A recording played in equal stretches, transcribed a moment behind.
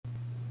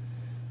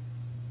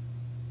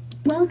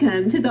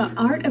Welcome to the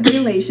Art of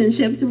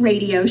Relationships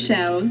radio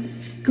show.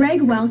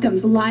 Greg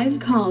welcomes live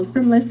calls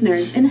from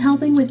listeners in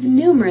helping with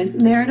numerous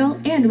marital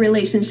and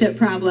relationship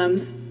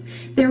problems.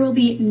 There will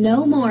be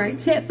no more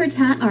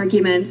tit-for-tat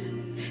arguments.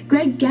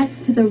 Greg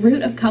gets to the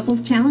root of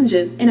couples'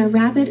 challenges in a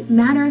rapid,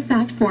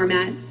 matter-of-fact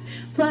format,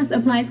 plus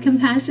applies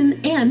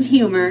compassion and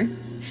humor.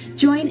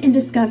 Join in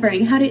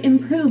discovering how to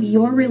improve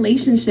your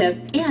relationship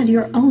and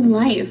your own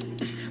life.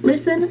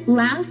 Listen,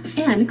 laugh,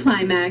 and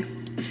climax.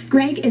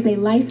 Greg is a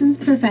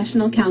licensed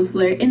professional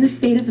counselor in the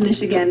state of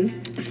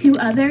Michigan. To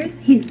others,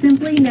 he's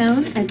simply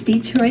known as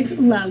Detroit's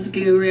love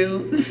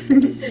guru.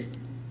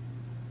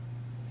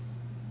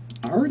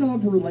 Art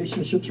of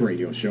Relationships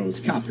radio show is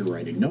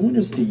copyrighted. No one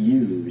is to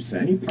use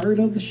any part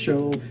of the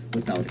show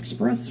without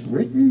express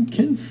written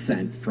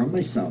consent from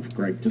myself,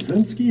 Greg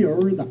Tazinski,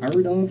 or the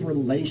Art of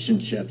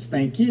Relationships.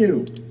 Thank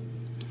you.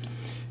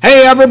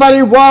 Hey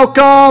everybody,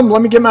 welcome.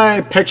 Let me get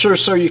my picture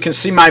so you can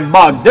see my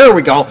mug. There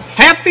we go.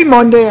 Happy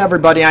Monday,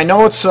 everybody. I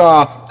know it's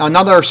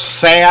another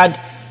sad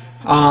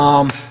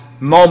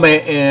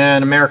moment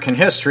in American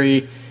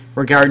history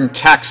regarding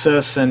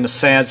Texas and the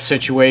sad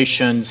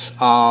situations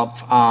of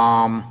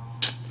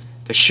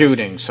the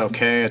shootings,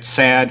 okay? It's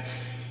sad.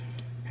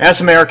 As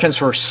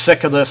Americans, we're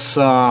sick of this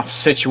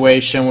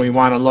situation. We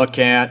want to look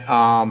at,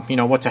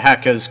 what the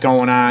heck is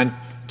going on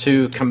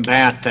to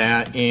combat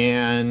that.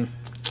 And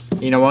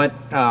you know what?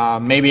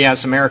 Maybe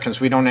as Americans,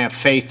 we don't have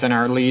faith in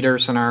our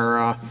leaders and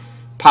our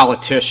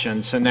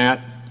politicians, and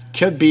that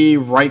could be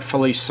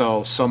rightfully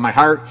so. So my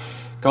heart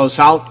goes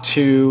out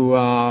to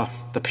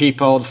the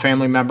people, the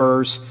family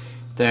members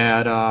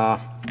that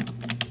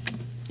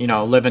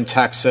live in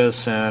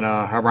Texas and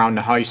around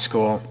the high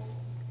school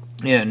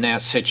in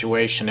that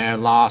situation that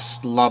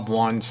lost loved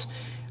ones.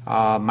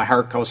 My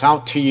heart goes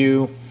out to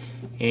you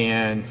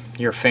and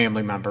your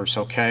family members.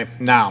 Okay,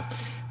 now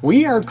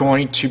we are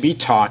going to be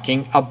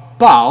talking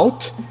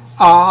about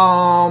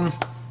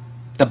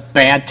the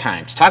bad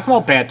times. Talk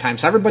about bad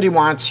times. Everybody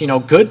wants,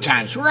 good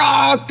times.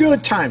 Raw,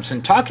 good times.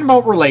 And talking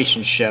about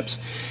relationships,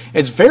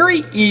 it's very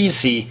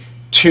easy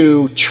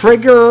to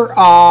trigger,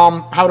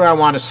 how do I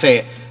want to say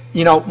it?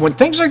 When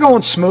things are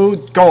going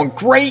smooth, going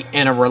great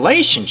in a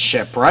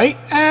relationship, right?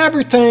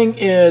 Everything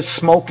is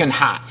smoking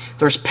hot.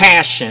 There's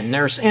passion.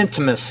 There's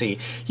intimacy.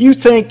 You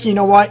think,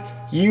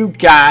 you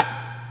got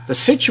the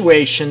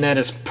situation that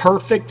is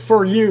perfect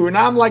for you. And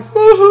I'm like,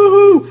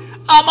 woo-hoo-hoo,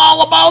 I'm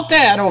all about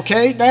that,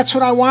 okay? That's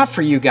what I want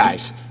for you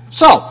guys.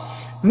 So,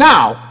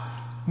 now,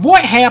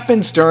 what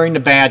happens during the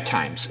bad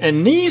times?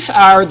 And these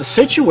are the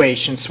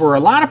situations where a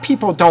lot of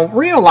people don't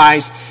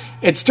realize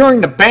it's during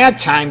the bad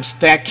times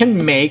that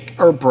can make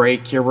or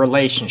break your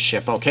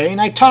relationship, okay? And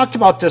I talked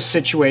about this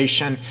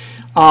situation.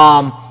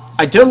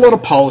 I did a little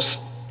post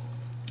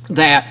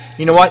that,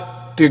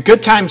 the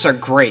good times are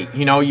great.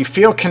 You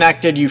feel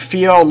connected, you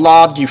feel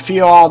loved, you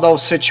feel all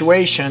those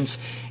situations.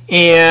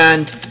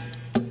 And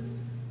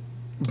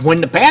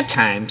when the bad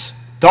times,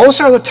 those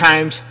are the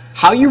times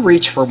how you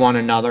reach for one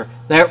another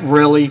that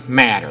really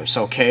matters,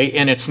 okay?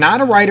 And it's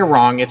not a right or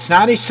wrong. It's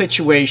not a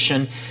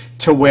situation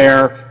to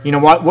where,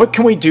 what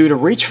can we do to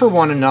reach for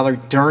one another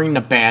during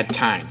the bad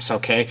times,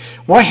 okay?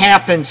 What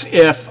happens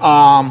if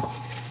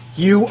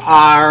you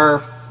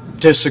are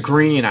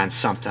disagreeing on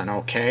something,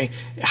 okay?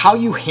 How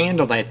you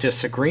handle that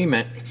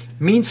disagreement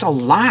means a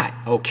lot,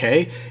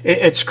 okay?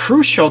 It's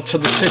crucial to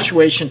the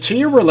situation, to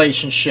your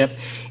relationship,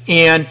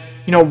 and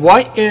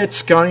what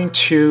it's going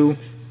to,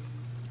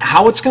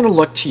 how it's going to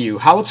look to you,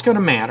 how it's going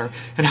to matter,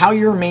 and how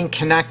you remain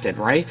connected,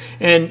 right?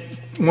 And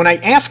when I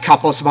ask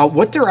couples about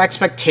what their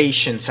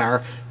expectations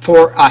are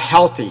for a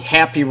healthy,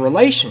 happy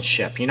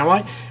relationship, you know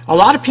what? A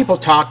lot of people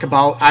talk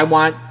about, I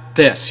want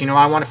this,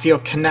 I want to feel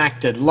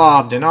connected,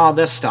 loved, and all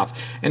this stuff.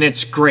 And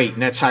it's great.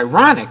 And it's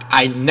ironic.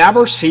 I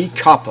never see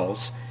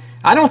couples.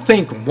 I don't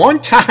think one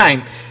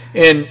time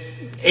in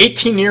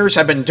 18 years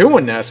I've been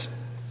doing this,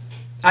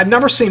 I've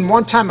never seen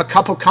one time a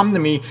couple come to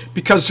me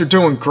because they're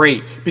doing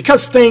great,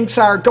 because things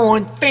are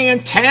going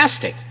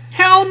fantastic.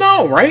 Hell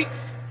no, right?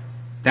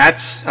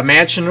 That's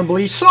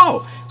imaginably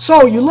so.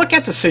 So you look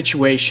at the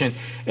situation,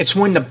 it's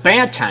when the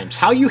bad times,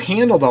 how you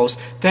handle those,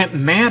 that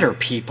matter,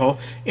 people.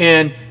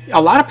 And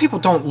a lot of people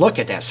don't look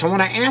at that. So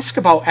when I ask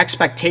about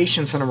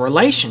expectations in a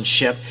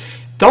relationship,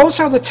 those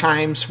are the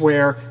times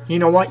where,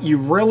 you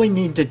really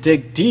need to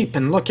dig deep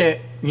and look at,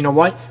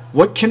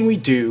 what can we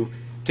do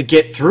to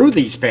get through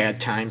these bad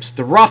times,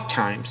 the rough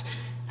times?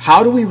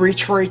 How do we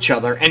reach for each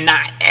other and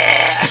not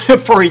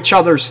for each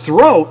other's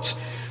throats,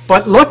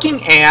 but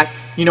looking at,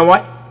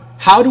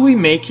 how do we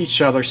make each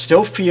other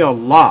still feel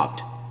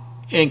loved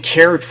and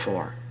cared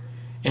for?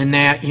 And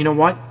that,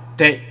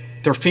 that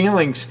their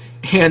feelings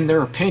and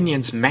their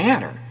opinions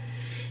matter.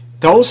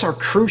 Those are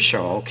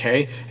crucial,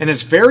 okay? And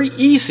it's very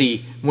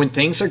easy when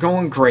things are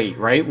going great,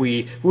 right?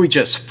 We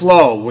just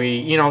flow.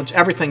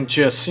 Everything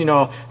just,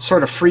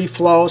 sort of free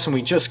flows, and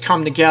we just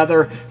come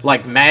together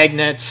like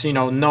magnets,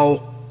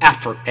 no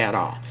effort at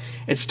all.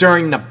 It's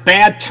during the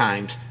bad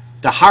times,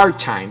 the hard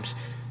times,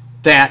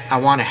 that I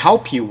want to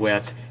help you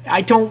with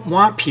I don't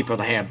want people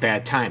to have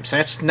bad times.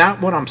 That's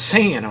not what I'm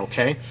saying,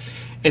 okay?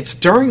 It's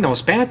during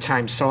those bad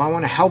times, so I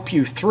want to help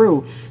you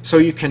through so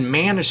you can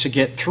manage to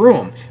get through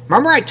them.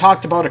 Remember I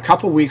talked about a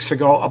couple weeks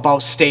ago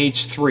about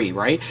stage 3,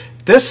 right?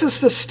 This is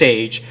the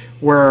stage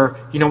where,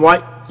 you know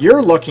what,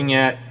 you're looking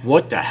at,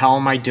 what the hell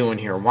am I doing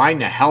here? Why in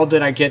the hell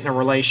did I get in a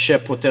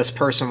relationship with this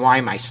person? Why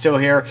am I still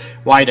here?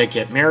 Why did I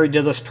get married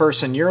to this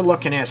person? You're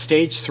looking at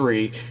stage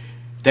 3,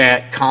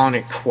 that calling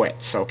it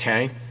quits,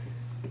 okay?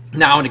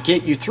 Now, to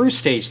get you through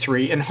stage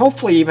 3 and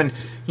hopefully even,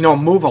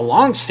 move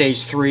along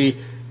stage 3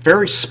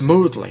 very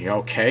smoothly,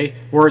 okay,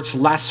 where it's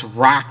less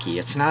rocky,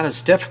 it's not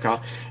as difficult,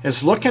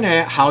 is looking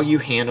at how you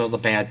handle the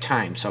bad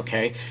times,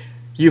 okay?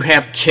 You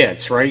have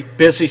kids, right?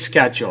 Busy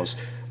schedules.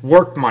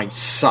 Work might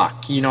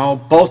suck,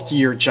 both of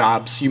your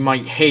jobs you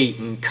might hate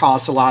and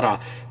cause a lot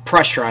of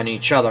pressure on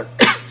each other.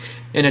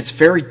 And it's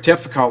very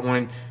difficult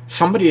when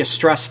somebody is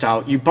stressed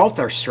out, you both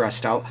are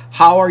stressed out.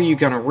 How are you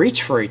going to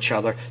reach for each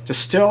other to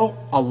still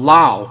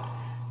allow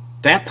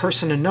that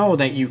person to know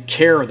that you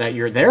care, that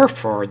you're there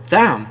for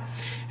them,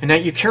 and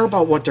that you care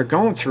about what they're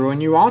going through,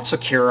 and you also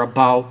care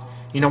about,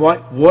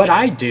 what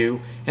I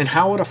do and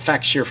how it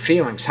affects your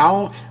feelings.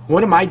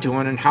 What am I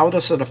doing and how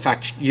does it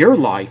affect your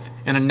life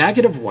in a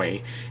negative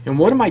way? And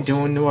what am I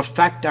doing to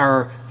affect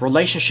our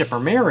relationship or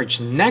marriage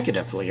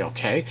negatively,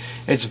 okay?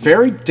 It's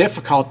very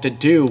difficult to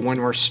do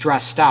when we're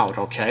stressed out,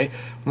 okay?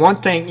 One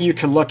thing you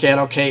can look at,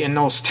 okay, in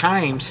those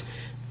times,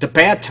 the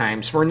bad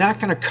times, we're not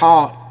going to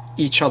call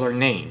each other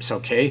names,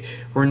 okay?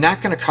 We're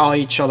not going to call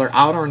each other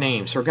out our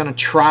names. We're going to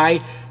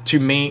try to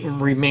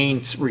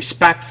remain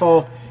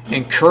respectful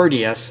and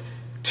courteous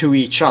to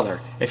each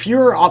other. If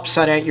you're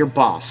upset at your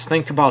boss,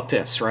 think about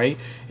this, right?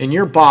 And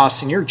your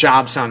boss and your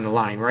job's on the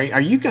line, right?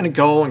 Are you going to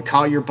go and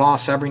call your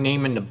boss every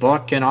name in the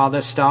book and all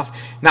this stuff?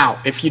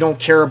 Now, if you don't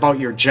care about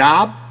your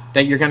job,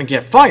 that you're going to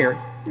get fired,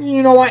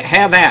 you know what?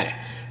 Have at it.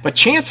 But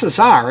chances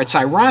are, it's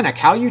ironic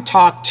how you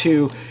talk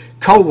to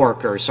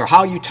coworkers or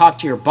how you talk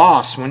to your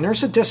boss when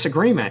there's a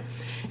disagreement,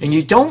 and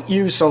you don't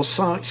use those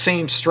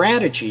same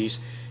strategies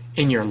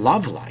in your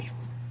love life,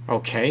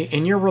 okay,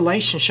 in your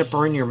relationship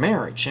or in your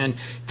marriage. And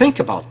think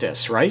about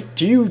this, right?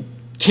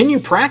 Can you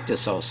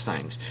practice those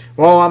things?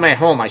 Well, I'm at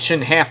home, I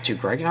shouldn't have to,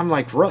 Greg. And I'm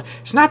like, really?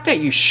 It's not that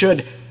you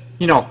should,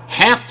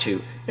 have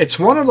to. It's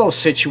one of those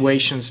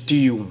situations, do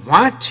you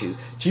want to?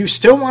 Do you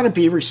still want to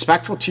be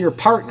respectful to your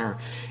partner?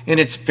 And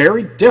it's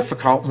very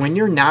difficult when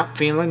you're not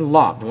feeling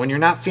loved, when you're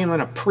not feeling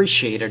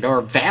appreciated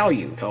or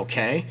valued,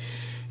 okay?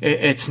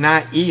 It's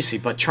not easy,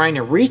 but trying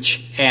to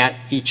reach at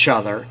each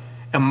other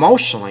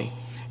emotionally,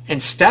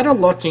 instead of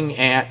looking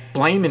at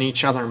blaming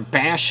each other and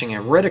bashing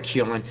and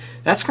ridiculing,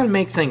 that's going to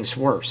make things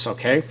worse,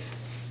 okay?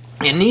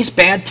 And these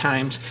bad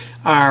times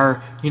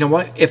are,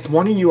 if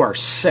one of you are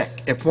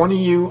sick, if one of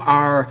you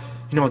are,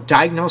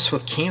 diagnosed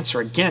with cancer,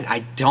 again, I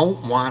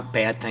don't want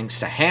bad things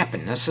to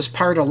happen. This is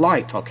part of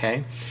life,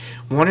 okay?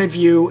 One of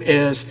you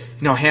is,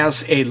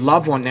 has a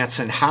loved one that's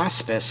in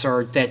hospice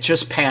or that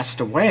just passed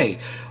away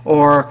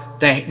or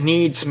that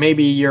needs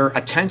maybe your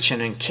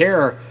attention and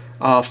care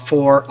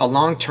for a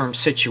long-term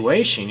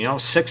situation,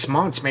 6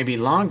 months, maybe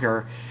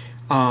longer.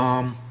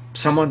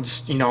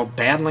 Someone's,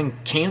 battling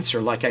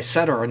cancer, like I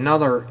said, or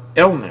another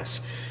illness.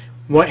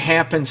 What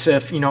happens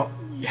if,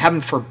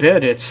 heaven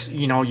forbid, it's,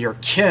 your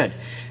kid?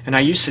 And I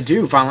used to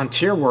do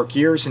volunteer work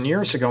years and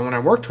years ago when I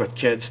worked with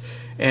kids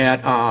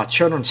at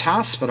Children's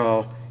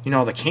Hospital,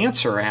 the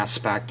cancer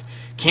aspect,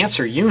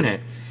 cancer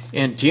unit,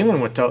 and dealing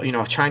with,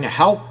 trying to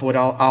help with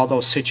all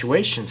those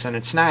situations. And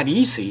it's not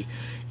easy,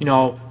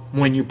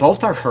 when you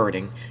both are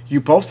hurting,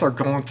 you both are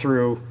going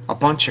through a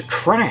bunch of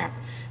crap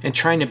and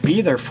trying to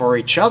be there for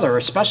each other,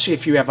 especially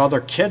if you have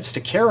other kids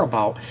to care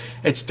about.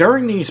 It's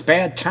during these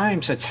bad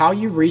times, it's how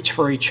you reach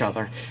for each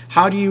other.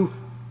 How do you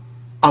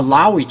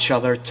allow each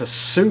other to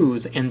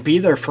soothe and be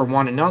there for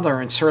one another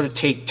and sort of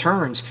take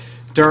turns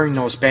during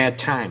those bad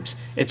times?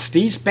 It's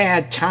these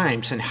bad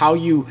times and how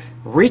you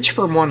reach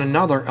for one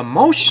another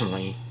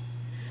emotionally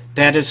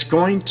that is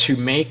going to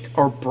make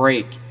or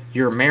break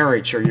your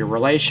marriage or your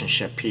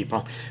relationship,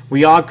 people.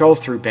 We all go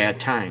through bad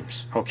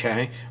times,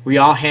 okay? We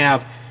all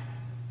have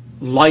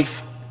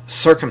life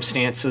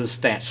circumstances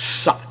that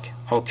suck,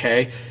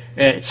 okay?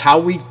 It's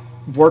how we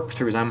work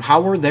through them,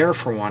 how we're there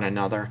for one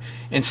another,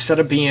 instead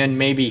of being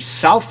maybe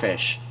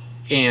selfish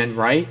and,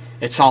 right,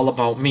 it's all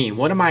about me.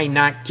 What am I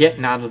not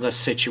getting out of this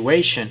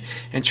situation?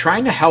 And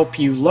trying to help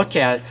you look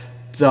at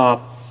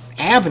the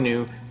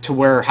avenue to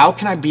where, how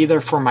can I be there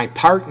for my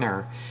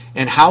partner?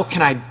 And how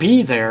can I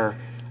be there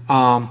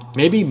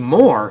maybe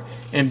more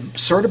and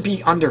sort of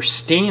be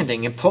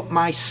understanding and put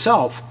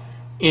myself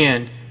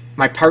in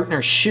my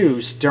partner's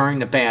shoes during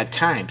the bad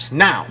times.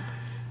 Now,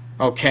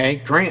 okay,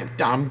 Grant,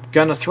 I'm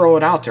going to throw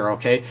it out there,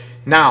 okay?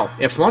 Now,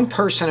 if one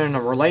person in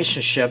a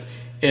relationship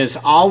is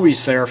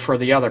always there for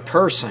the other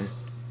person,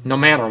 no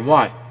matter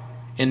what,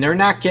 and they're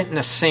not getting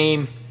the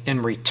same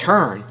in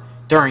return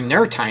during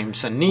their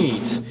times and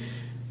needs,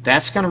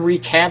 that's going to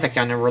wreak havoc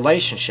on the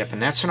relationship. And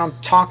that's what I'm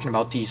talking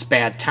about, these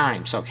bad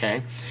times,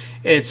 okay?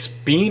 It's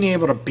being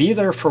able to be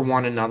there for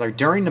one another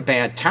during the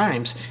bad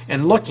times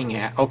and looking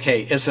at,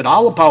 okay, is it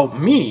all about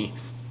me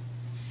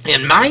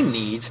and my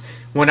needs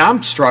when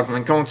I'm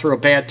struggling, going through a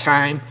bad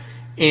time,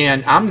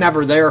 and I'm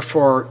never there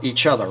for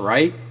each other,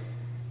 right?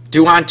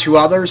 Do unto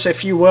others,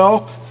 if you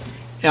will.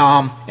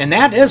 And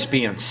that is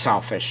being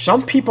selfish.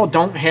 Some people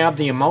don't have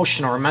the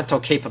emotional or mental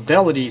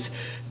capabilities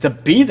to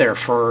be there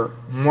for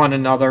one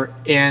another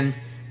in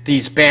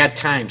these bad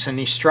times, in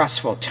these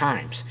stressful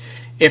times.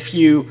 If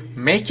you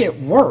make it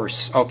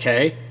worse,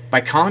 okay,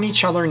 by calling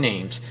each other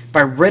names,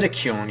 by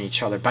ridiculing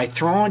each other, by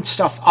throwing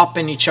stuff up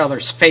in each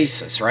other's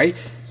faces, right?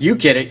 You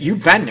get it.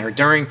 You've been there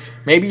during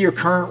maybe your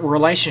current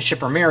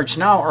relationship or marriage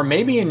now, or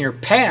maybe in your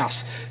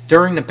past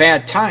during the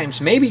bad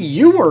times. Maybe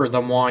you were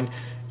the one,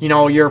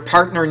 your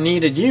partner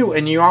needed you,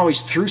 and you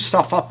always threw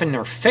stuff up in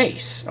their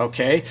face,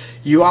 okay?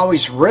 You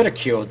always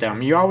ridiculed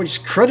them. You always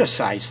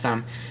criticized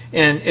them.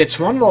 And it's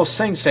one of those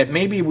things that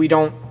maybe we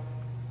don't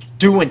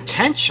do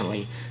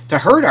intentionally to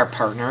hurt our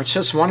partner. It's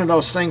just one of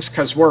those things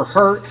because we're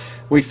hurt,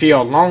 we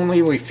feel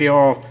lonely, we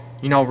feel,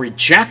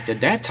 rejected,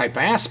 that type of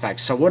aspect.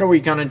 So what are we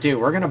going to do?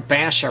 We're going to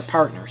bash our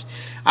partners.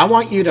 I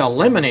want you to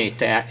eliminate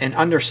that and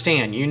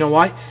understand, you know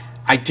what?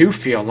 I do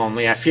feel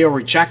lonely. I feel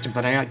rejected,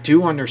 but I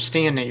do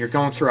understand that you're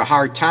going through a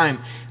hard time.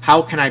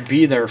 How can I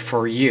be there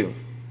for you?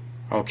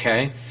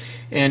 Okay?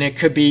 And it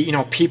could be,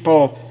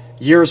 people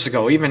years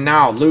ago, even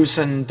now,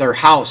 losing their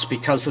house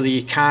because of the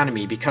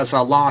economy, because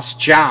of lost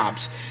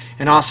jobs.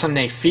 And all of a sudden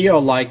they feel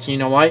like,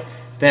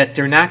 that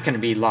they're not going to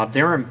be loved.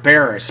 They're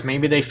embarrassed.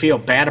 Maybe they feel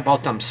bad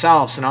about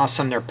themselves, and all of a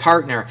sudden their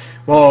partner,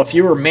 well, if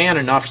you were man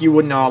enough, you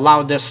wouldn't have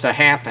allowed this to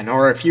happen.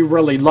 Or if you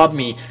really love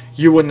me,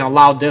 you wouldn't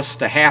allow this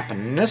to happen.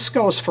 And this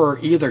goes for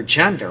either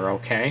gender,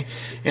 okay?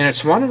 And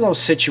it's one of those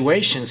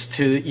situations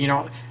to,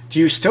 do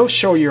you still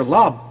show your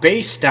love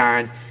based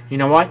on,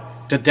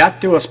 the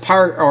death do us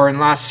part, or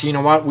unless,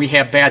 we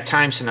have bad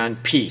times and on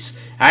peace.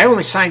 I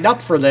only signed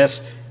up for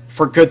this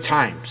for good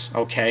times,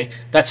 okay?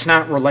 That's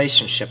not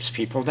relationships,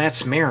 people.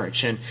 That's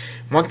marriage. And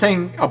one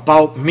thing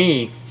about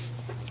me,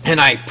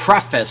 and I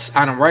preface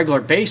on a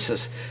regular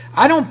basis,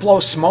 I don't blow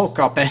smoke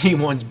up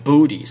anyone's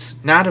booties.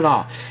 Not at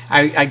all.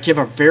 I give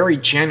a very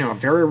genuine,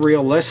 very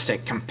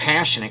realistic,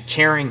 compassionate,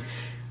 caring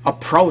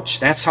approach.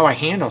 That's how I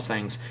handle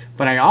things.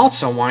 But I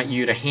also want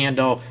you to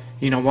handle,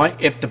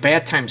 if the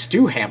bad times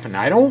do happen,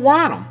 I don't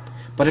want them.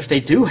 But if they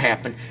do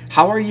happen,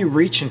 how are you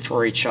reaching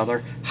for each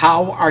other?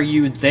 How are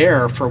you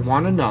there for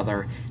one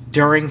another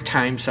during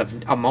times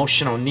of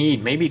emotional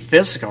need, maybe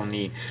physical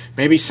need?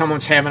 Maybe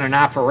someone's having an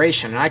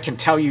operation, and I can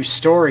tell you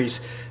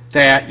stories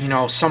that,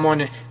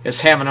 someone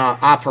is having an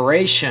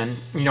operation,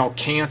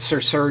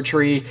 cancer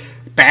surgery,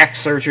 back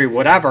surgery,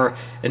 whatever,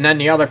 and then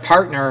the other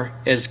partner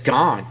is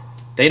gone.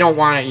 They don't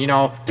want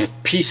to,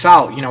 peace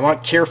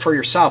out, care for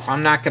yourself.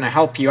 I'm not going to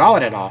help you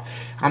out at all.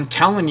 I'm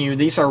telling you,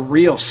 these are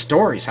real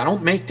stories. I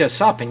don't make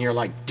this up. And you're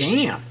like,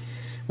 damn,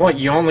 what,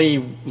 you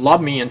only love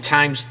me in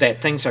times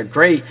that things are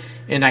great,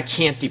 and I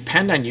can't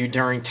depend on you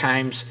during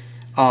times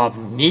of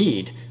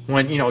need.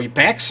 When, your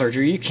back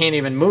surgery, you can't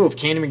even move,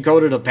 can't even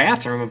go to the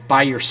bathroom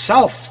by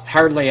yourself,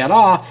 hardly at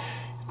all.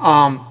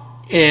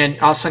 And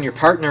all of a sudden your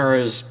partner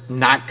is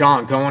not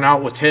gone, going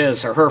out with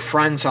his or her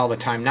friends all the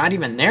time, not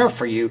even there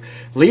for you,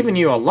 leaving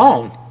you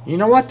alone. You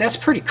know what? That's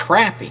pretty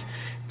crappy.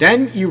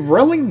 Then you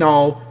really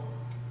know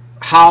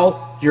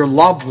how your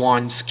loved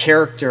one's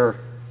character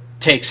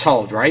takes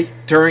hold, right?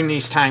 During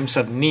these times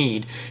of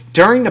need.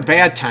 During the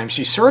bad times,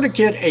 you sort of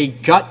get a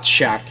gut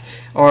check,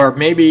 or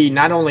maybe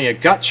not only a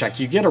gut check,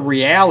 you get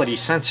a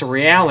sense of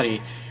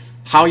reality,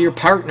 how your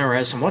partner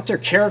is and what their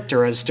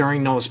character is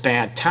during those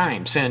bad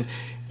times. And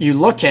you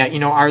look at,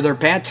 are there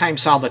bad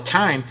times all the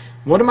time?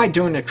 What am I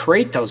doing to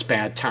create those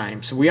bad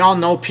times? We all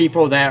know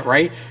people that,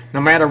 right,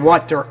 no matter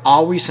what, they're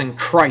always in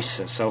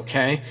crisis,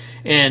 okay?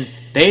 And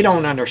they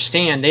don't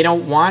understand. They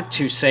don't want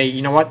to say,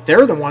 you know what,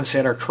 they're the ones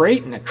that are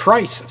creating the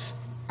crisis.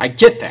 I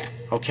get that,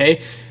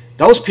 okay?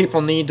 Those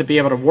people need to be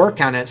able to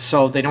work on it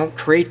so they don't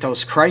create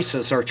those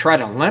crises or try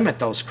to limit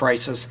those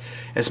crises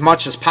as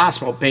much as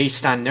possible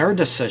based on their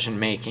decision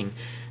making,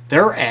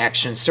 their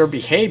actions, their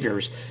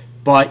behaviors.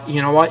 But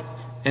you know what?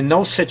 In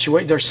those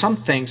situations, there's some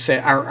things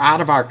that are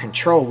out of our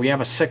control. We have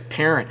a sick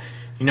parent.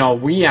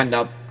 We end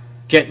up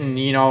getting,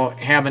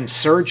 having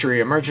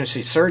surgery,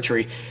 emergency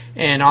surgery,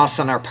 and all of a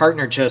sudden our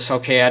partner just,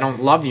 okay, I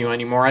don't love you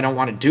anymore. I don't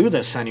want to do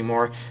this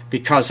anymore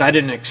because I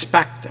didn't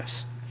expect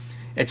this.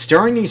 It's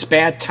during these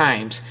bad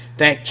times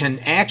that can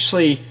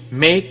actually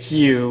make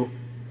you,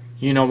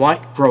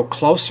 grow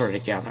closer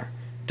together,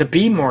 to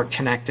be more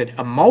connected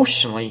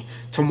emotionally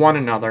to one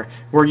another,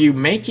 where you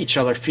make each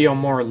other feel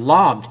more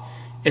loved.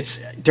 It's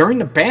during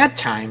the bad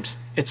times,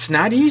 it's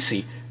not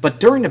easy, but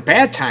during the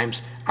bad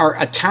times are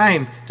a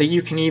time that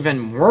you can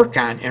even work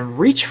on and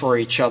reach for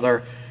each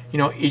other,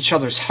 each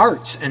other's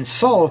hearts and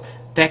soul.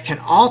 That can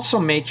also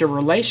make your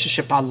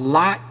relationship a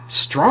lot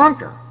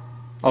stronger.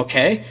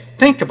 Okay?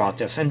 Think about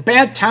this. In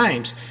bad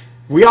times,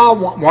 we all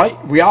want,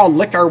 right? We all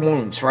lick our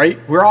wounds, right?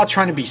 We're all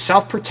trying to be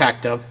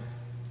self-protective.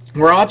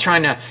 we're all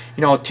trying to,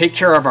 take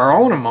care of our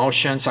own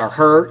emotions, our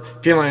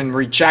hurt, feeling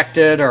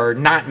rejected or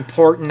not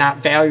important, not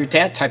valued,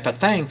 that type of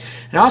thing.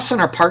 And all of a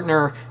sudden our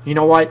partner,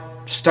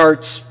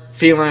 starts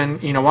feeling,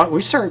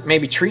 we start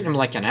maybe treating them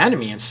like an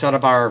enemy instead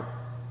of our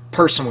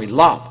person we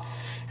love.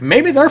 And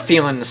maybe they're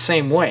feeling the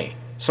same way.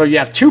 So you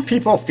have two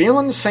people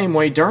feeling the same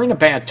way during a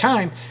bad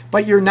time,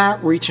 but you're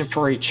not reaching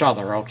for each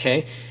other,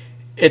 okay?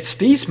 It's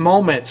these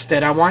moments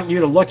that I want you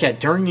to look at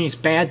during these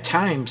bad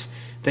times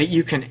that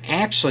you can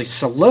actually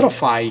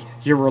solidify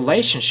your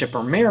relationship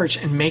or marriage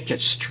and make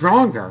it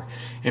stronger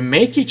and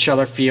make each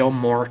other feel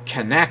more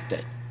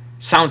connected.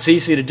 Sounds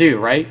easy to do,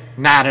 right?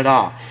 Not at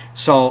all.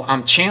 So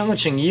I'm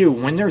challenging you,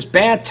 when there's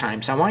bad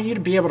times, I want you to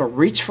be able to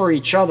reach for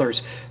each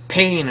other's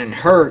pain and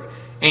hurt,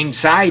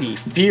 anxiety,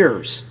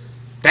 fears,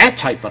 that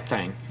type of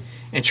thing,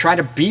 and try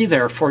to be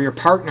there for your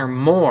partner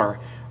more,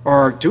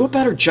 or do a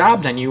better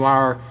job than you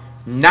are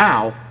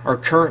now or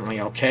currently,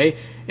 okay?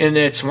 And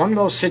it's one of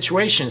those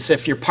situations,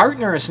 if your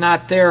partner is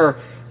not there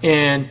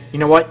and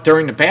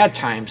during the bad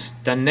times,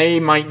 then they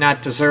might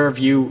not deserve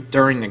you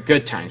during the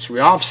good times. We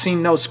all have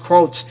seen those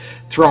quotes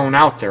thrown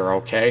out there,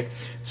 okay?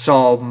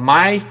 So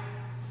my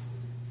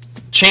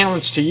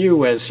challenge to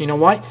you is,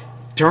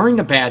 during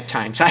the bad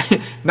times,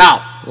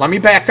 now let me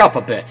back up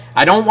a bit.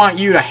 I don't want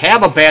you to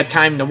have a bad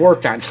time to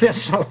work on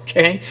this,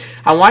 okay?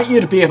 I want you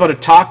to be able to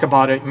talk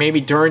about it maybe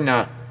during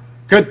the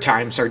good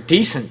times or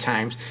decent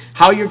times,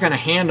 how you're going to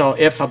handle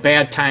if a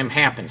bad time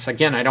happens.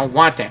 Again, I don't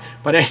want that,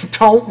 but I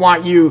don't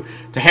want you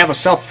to have a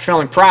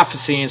self-fulfilling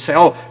prophecy and say,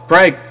 oh,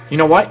 Greg, you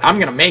know what? I'm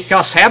going to make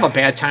us have a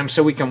bad time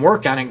so we can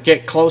work on it and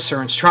get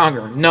closer and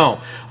stronger.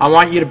 No, I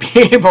want you to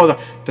be able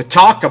to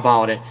talk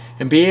about it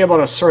and be able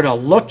to sort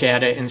of look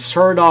at it and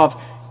sort of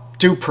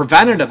do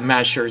preventative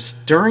measures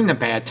during the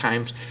bad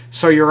times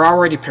so you're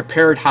already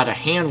prepared how to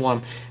handle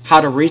them,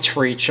 how to reach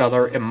for each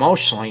other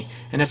emotionally,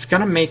 and it's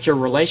going to make your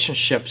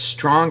relationship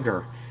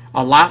stronger,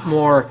 a lot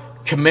more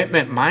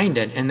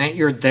commitment-minded, and that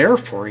you're there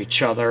for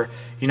each other,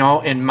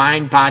 in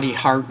mind, body,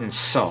 heart, and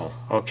soul,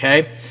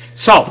 okay?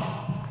 So,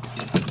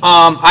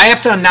 I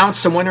have to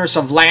announce the winners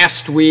of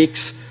last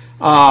week's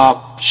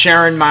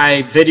sharing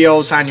my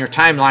videos on your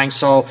timeline.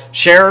 So,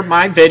 share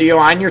my video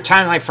on your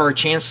timeline for a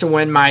chance to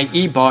win my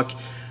ebook,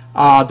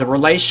 The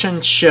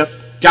Relationship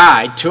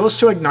Guide, Tools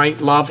to Ignite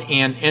Love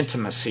and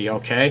Intimacy,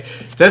 okay?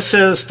 This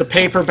is the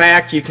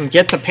paperback. You can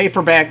get the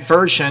paperback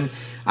version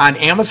on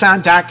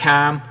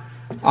Amazon.com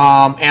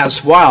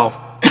as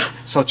well.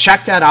 So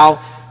check that out.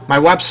 My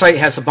website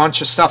has a bunch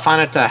of stuff on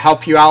it to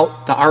help you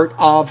out,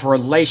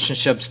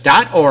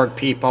 theartofrelationships.org,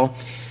 people.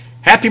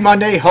 Happy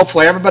Monday.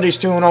 Hopefully everybody's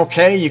doing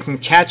okay. You can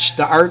catch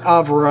the Art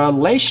of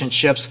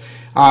Relationships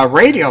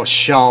radio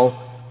show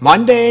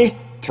Monday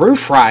through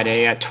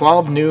Friday at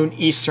 12 noon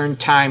Eastern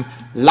Time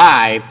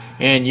live.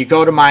 And you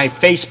go to my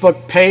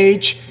Facebook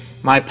page,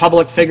 my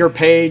public figure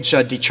page,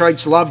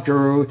 Detroit's Love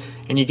Guru,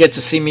 and you get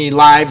to see me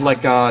live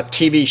like a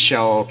TV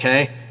show,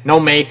 okay? No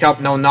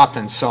makeup, no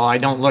nothing, so I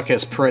don't look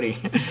as pretty.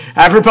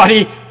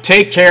 Everybody,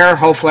 take care.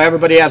 Hopefully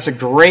everybody has a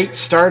great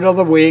start of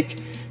the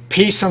week.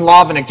 Peace and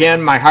love, and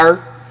again, my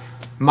heart,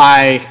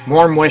 my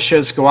warm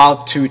wishes go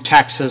out to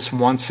Texas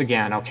once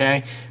again,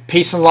 okay?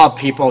 Peace and love,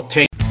 people.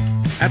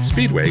 At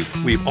Speedway,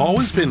 we've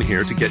always been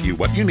here to get you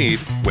what you need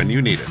when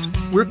you need it.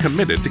 We're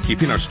committed to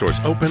keeping our stores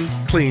open,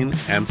 clean,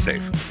 and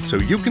safe, so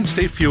you can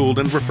stay fueled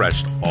and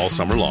refreshed all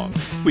summer long.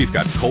 We've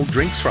got cold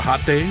drinks for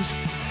hot days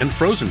and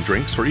frozen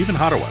drinks for even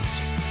hotter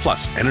ones,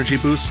 plus energy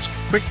boosts,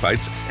 quick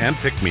bites, and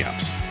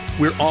pick-me-ups.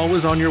 We're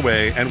always on your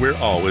way, and we're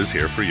always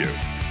here for you.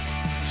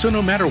 So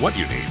no matter what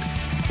you need,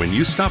 when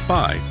you stop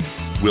by,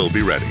 we'll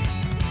be ready.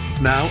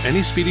 Now,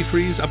 any Speedy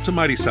Freeze up to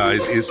Mighty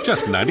Size is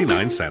just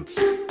 99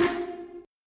 cents.